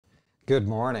Good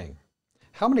morning.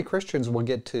 How many Christians will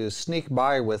get to sneak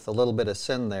by with a little bit of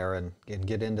sin there and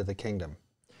get into the kingdom?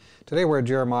 Today we're at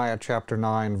Jeremiah chapter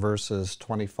 9, verses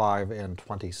 25 and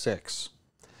 26.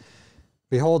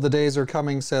 Behold, the days are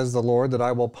coming, says the Lord, that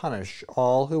I will punish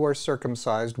all who are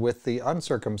circumcised with the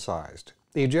uncircumcised.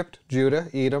 Egypt, Judah,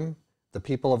 Edom, the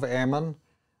people of Ammon,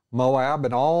 Moab,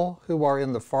 and all who are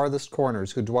in the farthest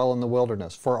corners who dwell in the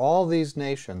wilderness. For all these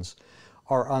nations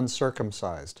are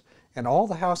uncircumcised, and all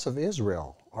the house of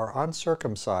Israel are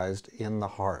uncircumcised in the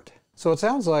heart. So it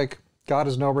sounds like God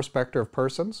is no respecter of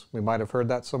persons. We might have heard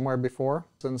that somewhere before.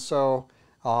 And so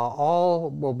all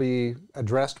will be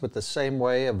addressed with the same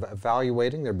way of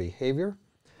evaluating their behavior.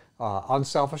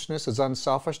 Unselfishness is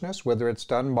unselfishness, whether it's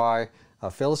done by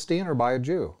a Philistine or by a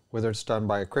Jew, whether it's done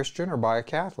by a Christian or by a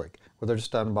Catholic, whether it's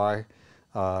done by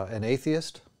an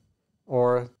atheist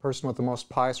or a person with the most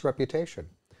pious reputation.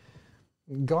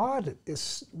 God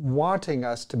is wanting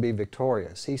us to be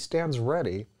victorious. He stands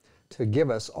ready to give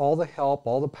us all the help,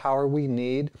 all the power we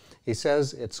need. He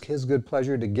says it's His good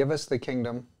pleasure to give us the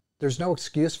kingdom. There's no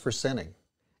excuse for sinning.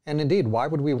 And indeed, why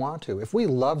would we want to? If we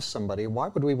love somebody, why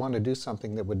would we want to do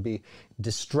something that would be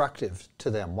destructive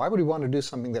to them? Why would we want to do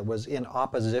something that was in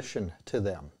opposition to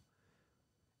them?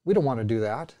 We don't want to do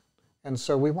that. And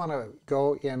so we want to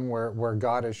go in where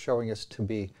God is showing us to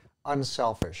be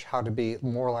unselfish, how to be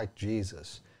more like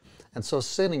Jesus. And so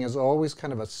sinning is always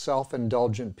kind of a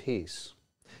self-indulgent piece.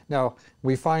 Now,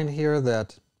 we find here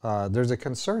that there's a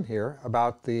concern here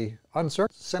about the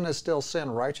uncertain. Sin is still sin,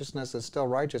 righteousness is still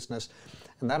righteousness,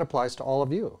 and that applies to all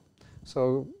of you.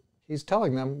 So he's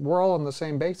telling them, we're all on the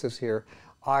same basis here.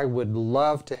 I would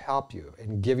love to help you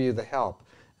and give you the help.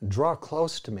 Draw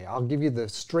close to me. I'll give you the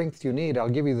strength you need. I'll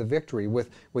give you the victory.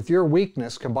 With your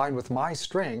weakness combined with my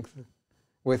strength,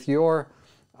 with your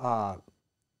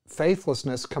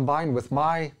faithlessness combined with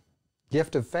my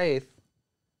gift of faith,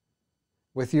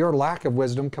 with your lack of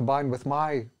wisdom combined with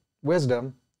my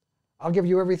wisdom, I'll give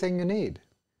you everything you need.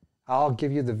 I'll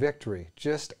give you the victory.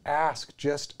 Just ask,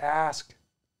 just ask.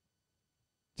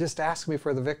 Just ask me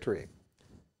for the victory.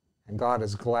 And God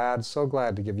is glad, so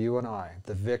glad to give you and I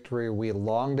the victory we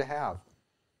long to have.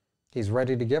 He's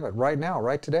ready to give it right now,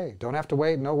 right today. Don't have to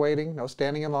wait, no waiting, no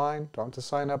standing in line. Don't have to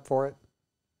sign up for it.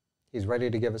 He's ready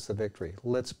to give us the victory.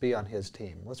 Let's be on His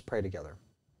team. Let's pray together.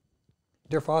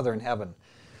 Dear Father in heaven,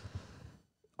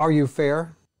 are you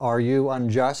fair? Are you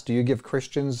unjust? Do you give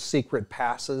Christians secret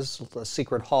passes, a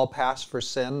secret hall pass for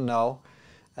sin? No.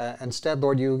 Instead,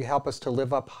 Lord, you help us to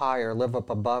live up higher, live up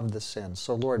above the sin.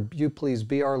 So, Lord, you please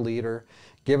be our leader.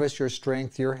 Give us your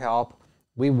strength, your help.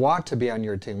 We want to be on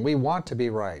your team. We want to be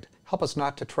right. Help us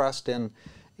not to trust in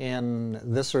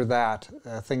this or that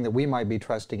thing that we might be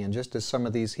trusting in, just as some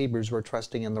of these Hebrews were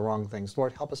trusting in the wrong things.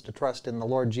 Lord, help us to trust in the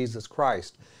Lord Jesus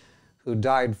Christ, who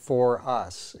died for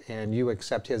us, and you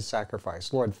accept His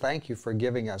sacrifice. Lord, thank you for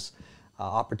giving us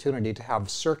opportunity to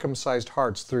have circumcised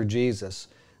hearts through Jesus.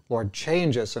 Lord,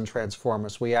 change us and transform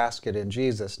us. We ask it in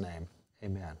Jesus' name.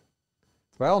 Amen.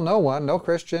 Well, no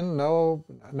Christian,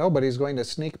 nobody's going to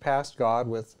sneak past God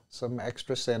with some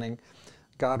extra sinning.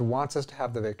 God wants us to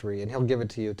have the victory, and He'll give it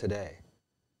to you today.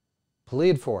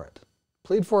 Plead for it.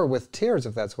 Plead for it with tears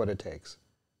if that's what it takes.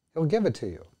 He'll give it to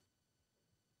you.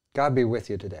 God be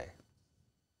with you today.